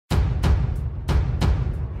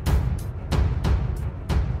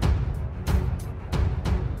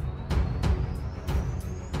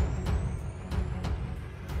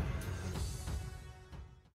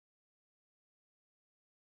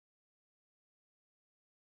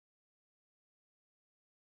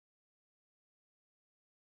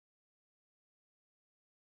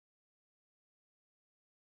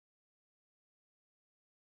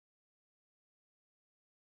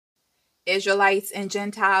Israelites and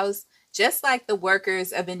Gentiles, just like the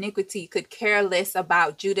workers of iniquity could care less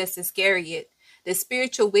about Judas Iscariot, the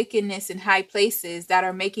spiritual wickedness in high places that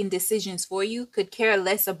are making decisions for you could care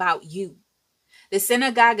less about you. The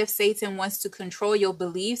synagogue of Satan wants to control your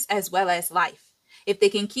beliefs as well as life. If they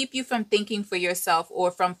can keep you from thinking for yourself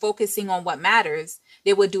or from focusing on what matters,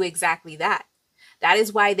 they will do exactly that. That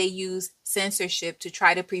is why they use censorship to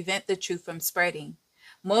try to prevent the truth from spreading.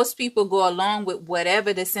 Most people go along with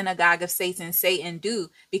whatever the synagogue of Satan say and do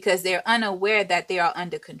because they're unaware that they are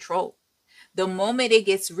under control. The moment it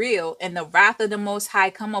gets real and the wrath of the Most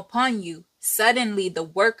High come upon you, suddenly the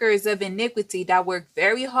workers of iniquity that work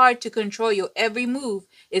very hard to control your every move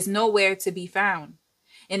is nowhere to be found.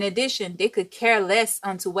 In addition, they could care less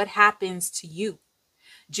unto what happens to you.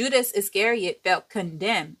 Judas Iscariot felt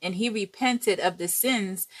condemned, and he repented of the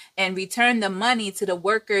sins and returned the money to the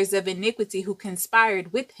workers of iniquity who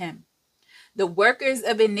conspired with him. The workers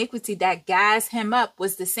of iniquity that gassed him up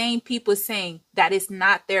was the same people saying that it's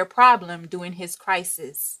not their problem during his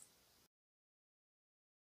crisis.